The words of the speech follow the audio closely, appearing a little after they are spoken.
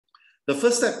The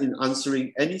first step in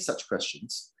answering any such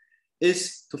questions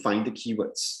is to find the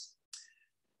keywords.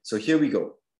 So here we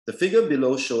go. The figure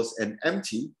below shows an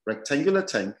empty rectangular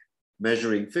tank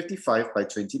measuring 55 by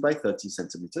 20 by 30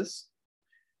 centimeters.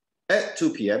 At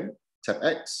 2 p.m., tap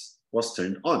X was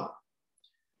turned on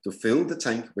to fill the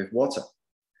tank with water.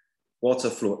 Water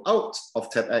flowed out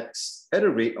of tap X at a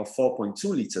rate of 4.2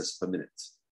 liters per minute.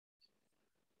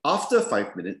 After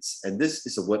 5 minutes, and this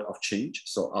is a word of change,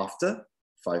 so after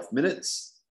 5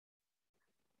 minutes,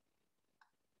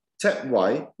 tap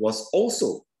Y was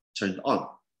also turned on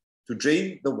to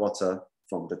drain the water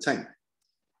from the tank.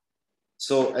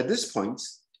 So at this point,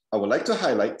 I would like to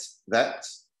highlight that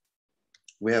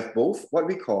we have both what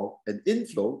we call an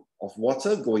inflow of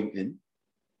water going in,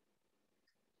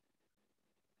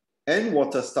 and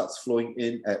water starts flowing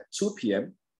in at 2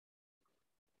 p.m.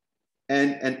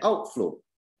 and an outflow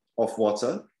of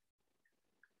water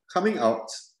coming out,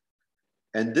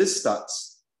 and this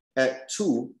starts at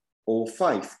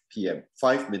 2:05 p.m.,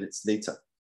 5 minutes later.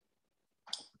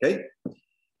 Okay,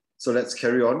 so let's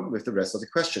carry on with the rest of the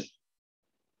question.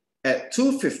 At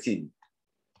 2:15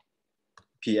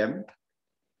 p.m.,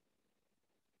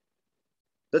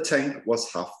 the tank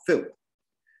was half filled.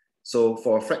 So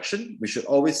for a fraction, we should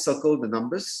always circle the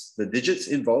numbers, the digits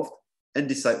involved, and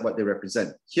decide what they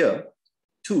represent. Here,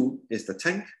 2 is the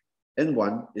tank, and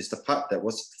 1 is the part that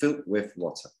was filled with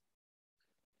water.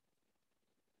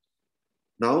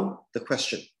 Now, the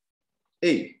question.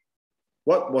 A,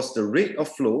 what was the rate of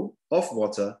flow of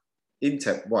water in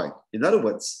tap Y? In other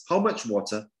words, how much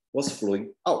water was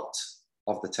flowing out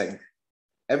of the tank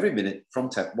every minute from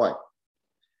tap Y?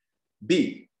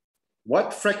 B,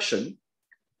 what fraction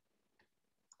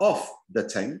of the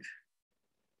tank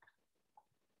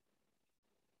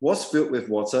was filled with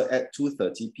water at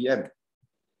 2:30 p.m.?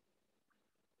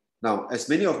 Now, as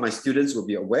many of my students will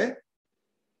be aware,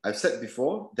 I've said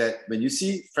before that when you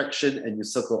see fraction and you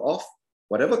circle off,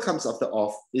 whatever comes after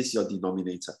off is your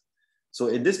denominator. So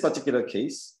in this particular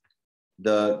case,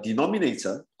 the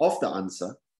denominator of the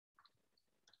answer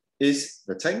is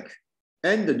the tank,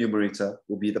 and the numerator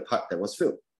will be the part that was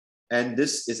filled. And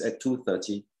this is at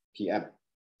 2:30 p.m.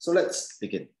 So let's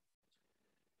begin.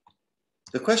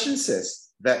 The question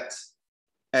says that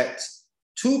at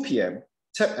 2 p.m.,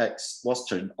 tap X was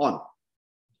turned on.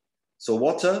 So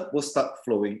water will start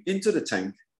flowing into the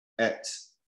tank at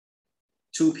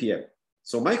 2 p.m.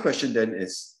 So my question then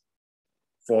is,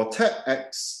 for tap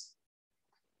X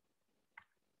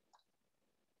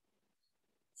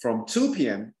from 2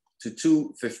 p.m. to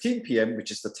 2:15 p.m.,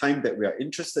 which is the time that we are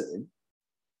interested in,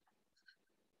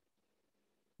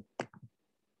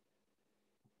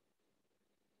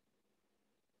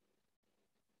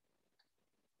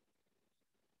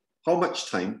 how much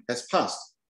time has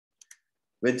passed?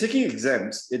 When taking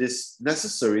exams, it is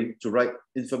necessary to write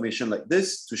information like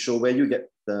this to show where you get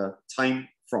the time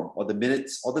from, or the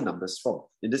minutes or the numbers from.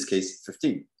 In this case,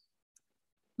 15.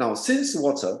 Now, since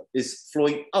water is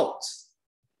flowing out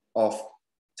of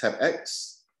tap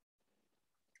X,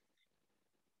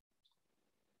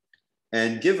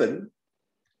 and given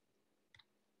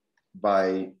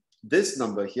by this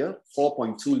number here,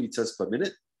 4.2 liters per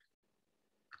minute,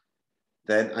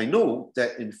 then I know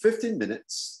that in 15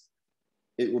 minutes,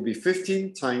 it will be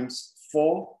 15 times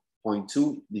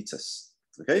 4.2 liters,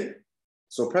 okay?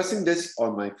 So pressing this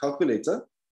on my calculator,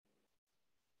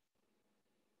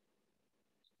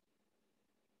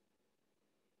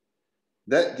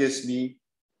 that gives me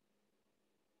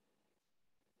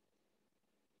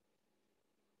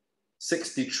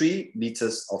 63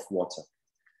 liters of water.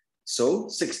 So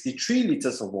 63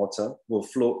 liters of water will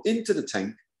flow into the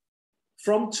tank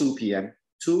from 2 p.m.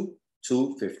 to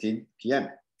 2:15 p.m.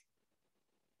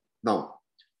 Now,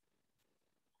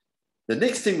 the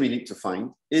next thing we need to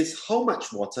find is how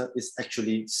much water is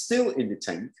actually still in the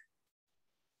tank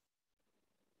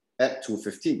at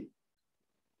 2:15.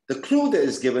 The clue that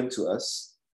is given to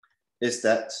us is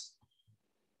that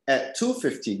at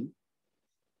 2:15,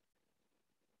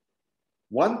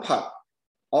 one part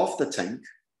of the tank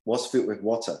was filled with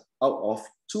water out of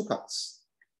 2 parts,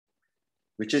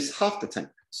 which is half the tank.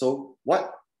 So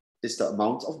what is the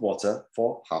amount of water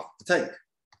for half the tank?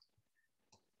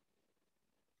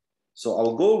 So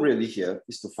our goal really here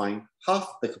is to find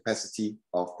half the capacity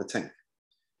of the tank.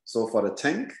 So for the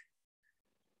tank,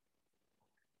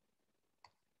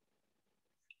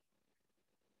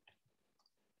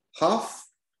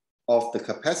 half of the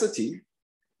capacity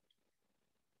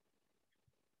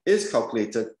is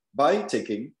calculated by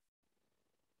taking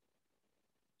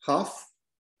half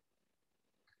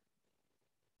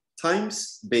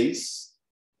times base,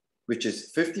 which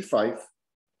is 55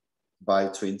 by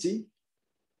 20,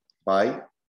 by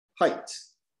height.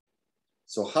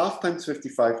 So half times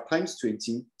 55 times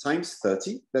 20 times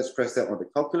 30. Let's press that on the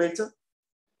calculator.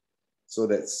 So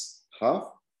that's half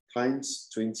times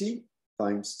 20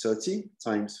 times 30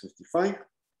 times 55.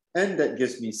 And that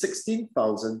gives me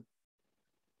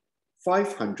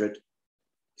 16,500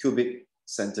 cubic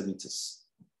centimeters.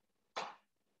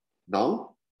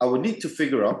 Now, I will need to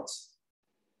figure out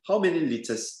how many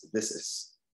liters this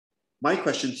is. My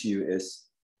question to you is,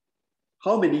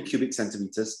 how many cubic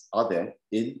centimeters are there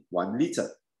in 1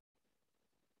 liter?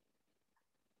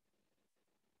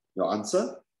 Your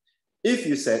answer? If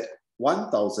you said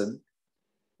 1,000,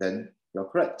 then you're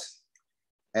correct.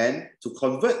 And to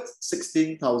convert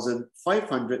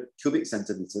 16,500 cubic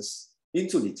centimeters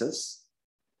into liters,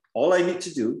 all I need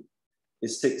to do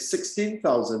is take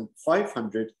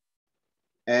 16,500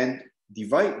 and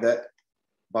divide that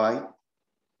by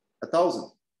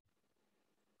 1,000.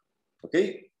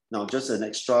 Okay, now just an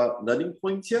extra learning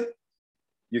point here.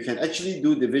 You can actually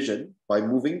do division by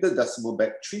moving the decimal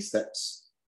back 3 steps,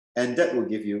 and that will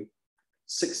give you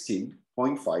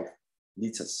 16.5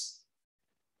 liters.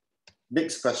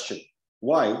 Next question,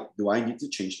 why do I need to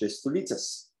change this to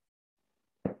liters?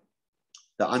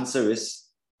 The answer is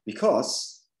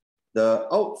because the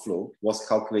outflow was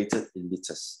calculated in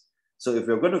liters. So if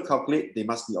we're going to calculate, they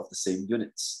must be of the same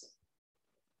units.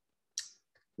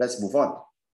 Let's move on.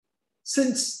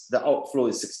 Since the outflow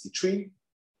is 63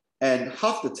 and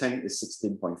half the tank is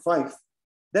 16.5,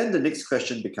 then the next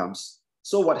question becomes,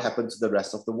 so what happened to the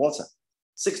rest of the water?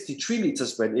 63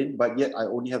 liters went in, but yet I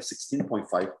only have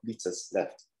 16.5 liters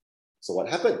left. So what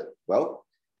happened? Well,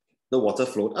 the water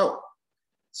flowed out.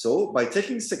 So by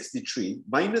taking 63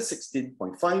 minus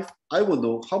 16.5, I will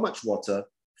know how much water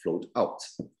flowed out.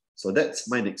 So that's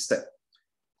my next step.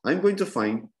 I'm going to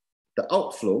find the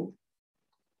outflow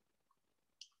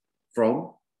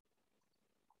from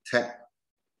tap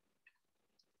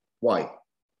Y.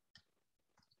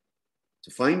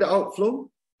 To find the outflow,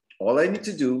 all I need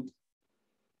to do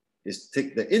is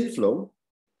take the inflow,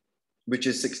 which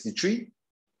is 63,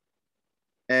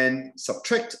 and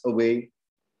subtract away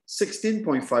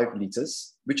 16.5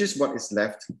 liters, which is what is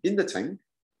left in the tank.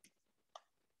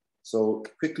 So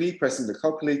quickly pressing the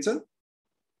calculator,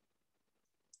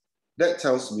 that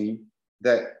tells me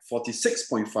that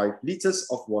 46.5 liters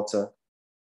of water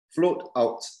flowed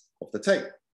out of the tank.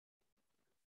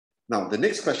 Now, the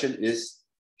next question is,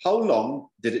 how long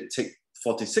did it take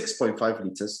 46.5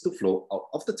 liters to flow out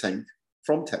of the tank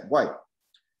from tap Y?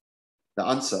 The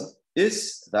answer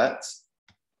is that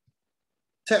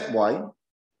tap Y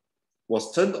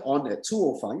was turned on at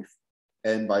 2:05,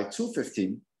 and by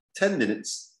 2:15, 10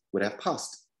 minutes would have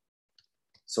passed.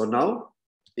 So now,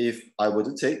 if I were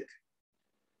to take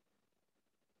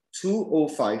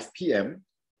 2:05 p.m.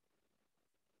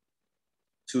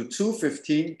 to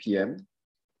 2:15 p.m.,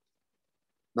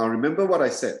 now remember what I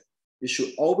said, it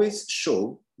should always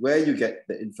show where you get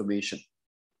the information,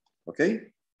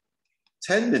 okay?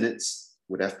 10 minutes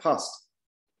would have passed.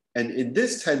 And in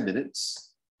this 10 minutes,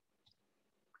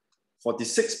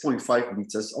 46.5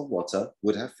 liters of water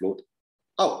would have flowed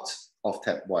out of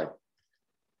tap Y.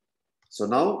 So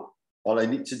now, all I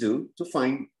need to do to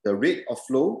find the rate of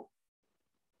flow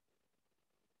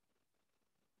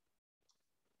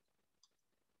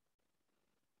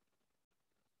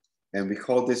and we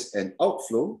call this an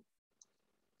outflow,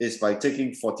 is by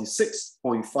taking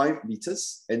 46.5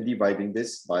 liters and dividing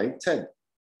this by 10.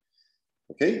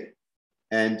 Okay,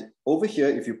 and over here,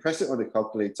 if you press it on the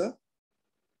calculator,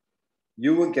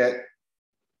 you will get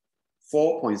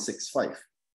 4.65.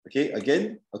 Okay,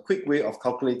 again, a quick way of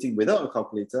calculating without a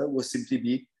calculator will simply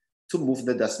be to move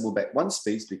the decimal back 1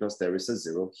 space because there is a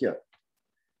 0 here.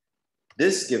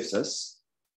 This gives us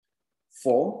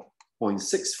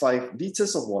 4.65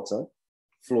 liters of water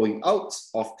flowing out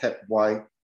of tap Y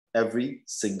every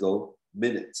single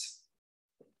minute.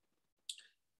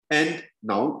 And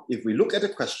now, if we look at the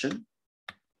question,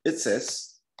 it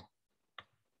says,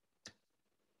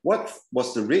 what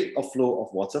was the rate of flow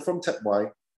of water from tap Y?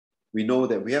 We know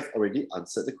that we have already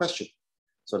answered the question.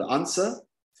 So the answer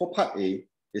for part A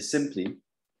is simply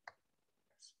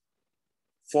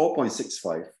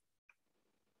 4.65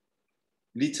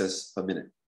 liters per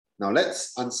minute. Now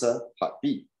let's answer part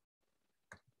B.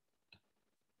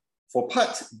 For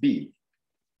part B,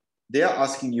 they are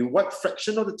asking you what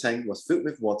fraction of the tank was filled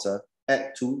with water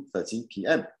at 2:30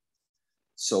 p.m.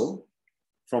 So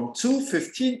from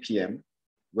 2:15 p.m.,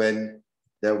 when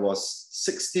there was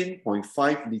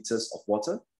 16.5 liters of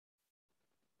water,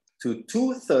 to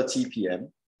 2:30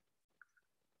 p.m.,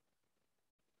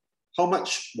 how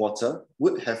much water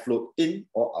would have flowed in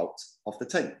or out of the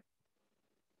tank?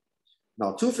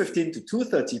 Now 2:15 to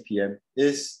 2:30 p.m.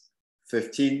 is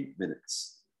 15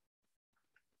 minutes.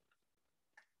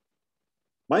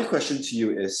 My question to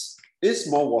you is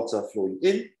more water flowing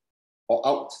in or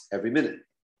out every minute?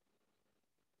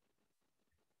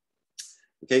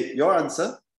 Okay, your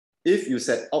answer, if you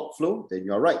said outflow, then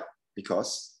you're right,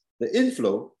 because the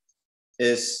inflow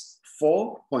is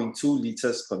 4.2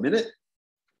 liters per minute,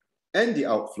 and the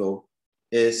outflow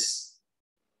is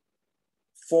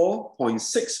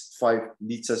 4.65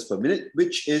 liters per minute,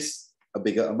 which is a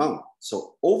bigger amount.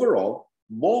 So overall,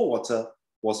 more water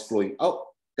was flowing out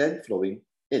than flowing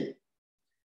in.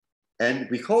 And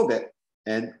we call that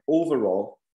an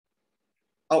overall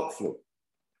outflow.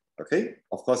 Okay,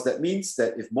 of course, that means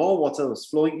that if more water was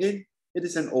flowing in, it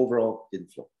is an overall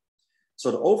inflow.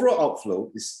 So the overall outflow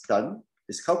is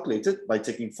calculated by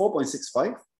taking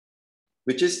 4.65,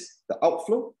 which is the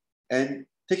outflow, and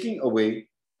taking away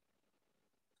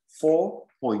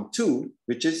 4.2,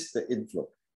 which is the inflow.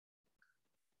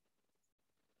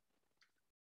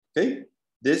 Okay,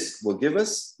 this will give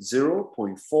us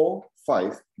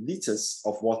 0.45 liters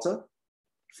of water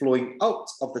flowing out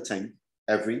of the tank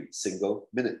every single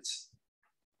minute.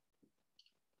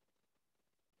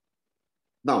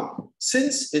 Now,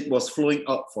 since it was flowing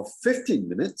out for 15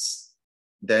 minutes,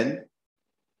 then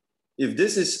if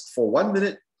this is for 1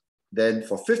 minute, then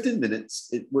for 15 minutes,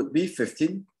 it would be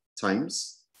 15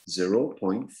 times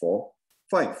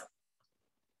 0.45.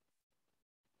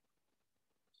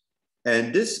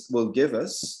 And this will give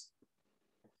us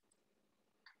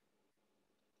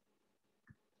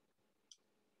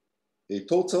a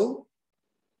total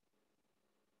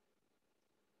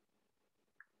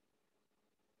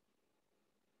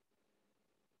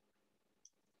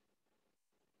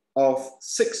of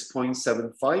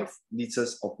 6.75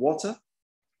 liters of water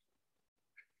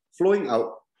flowing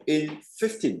out in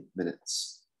 15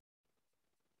 minutes.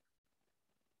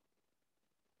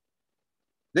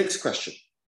 Next question.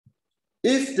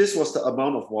 If this was the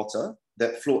amount of water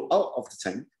that flowed out of the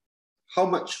tank, how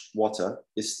much water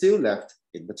is still left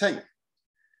in the tank?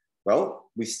 Well,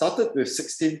 we started with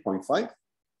 16.5,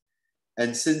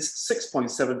 and since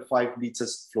 6.75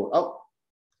 liters flowed out,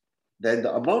 then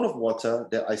the amount of water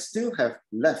that I still have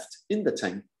left in the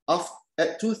tank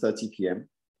at 2:30 p.m.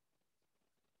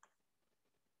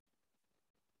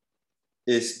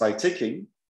 is by taking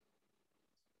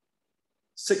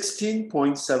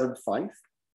 16.75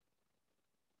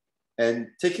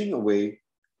 and taking away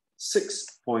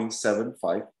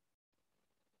 6.75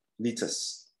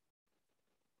 liters.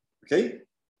 Okay,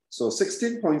 so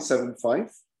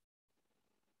 16.75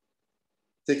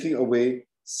 taking away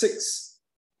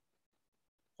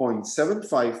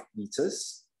 6.75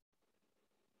 liters.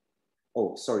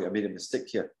 Oh, sorry, I made a mistake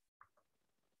here.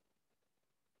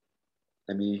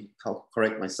 Let me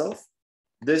correct myself.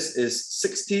 This is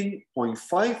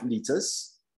 16.5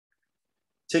 liters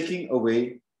taking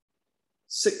away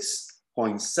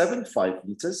 6.75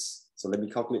 liters. So let me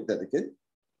calculate that again.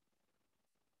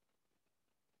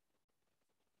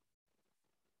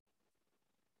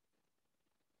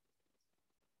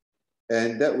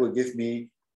 And that will give me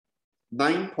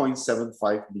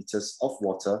 9.75 liters of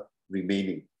water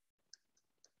remaining.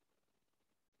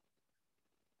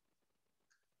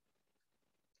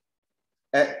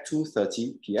 At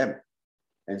 2:30 p.m.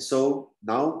 And so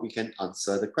now we can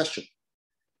answer the question.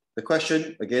 The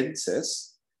question again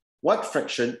says, what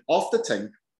fraction of the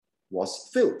tank was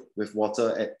filled with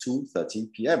water at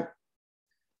 2:30 p.m.?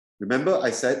 Remember,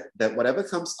 I said that whatever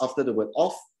comes after the word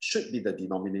of should be the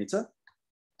denominator,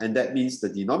 and that means the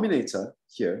denominator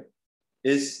here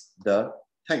is the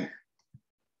tank.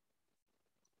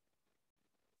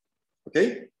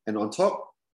 Okay, and on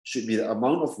top should be the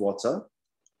amount of water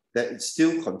that it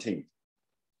still contained.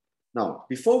 Now,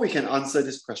 before we can answer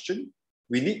this question,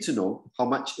 we need to know how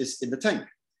much is in the tank.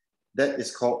 That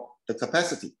is called the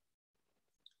capacity.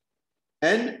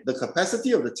 And the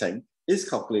capacity of the tank is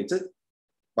calculated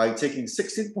by taking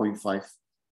 16.5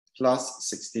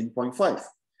 plus 16.5,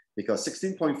 because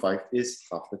 16.5 is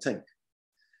half the tank.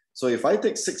 So if I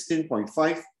take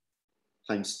 16.5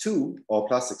 times 2 or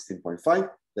plus 16.5,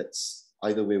 that's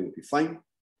either way would be fine.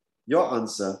 Your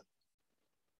answer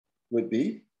would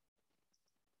be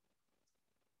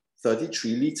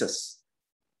 33 liters.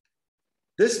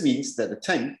 This means that the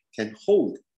tank can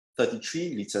hold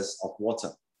 33 liters of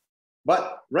water.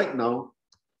 But right now,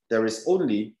 there is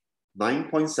only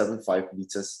 9.75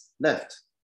 liters left.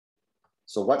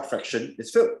 So what fraction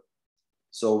is filled?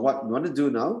 So what we want to do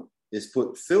now is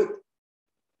put filled,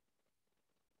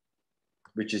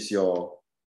 which is your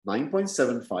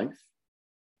 9.75,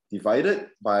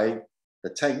 divided by the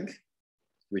tank,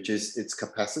 which is its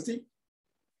capacity,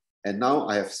 And now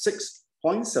I have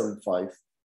 6.75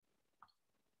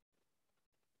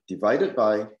 divided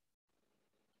by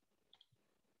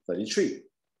 33.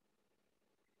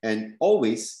 And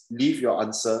always leave your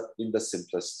answer in the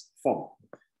simplest form.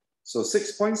 So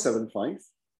 6.75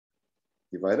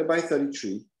 divided by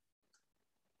 33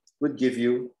 would give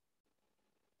you,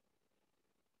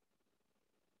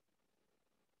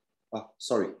 oh,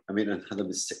 sorry, I made another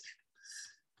mistake.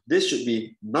 This should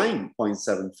be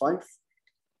 9.75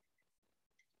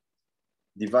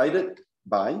 divided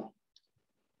by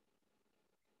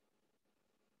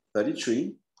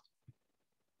 33.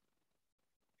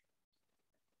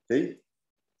 Okay.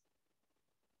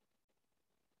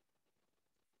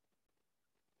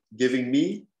 Giving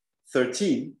me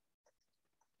 13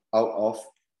 out of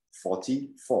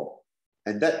 44.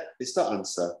 And that is the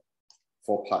answer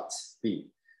for part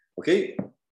B. Okay,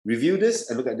 review this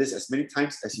and look at this as many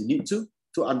times as you need to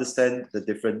understand the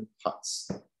different parts.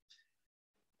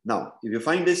 Now, if you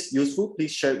find this useful,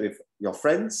 please share it with your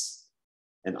friends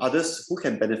and others who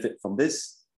can benefit from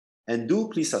this. And do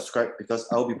please subscribe, because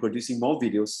I'll be producing more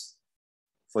videos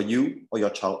for you or your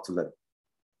child to learn.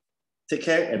 Take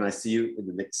care, and I see you in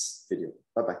the next video.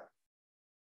 Bye-bye.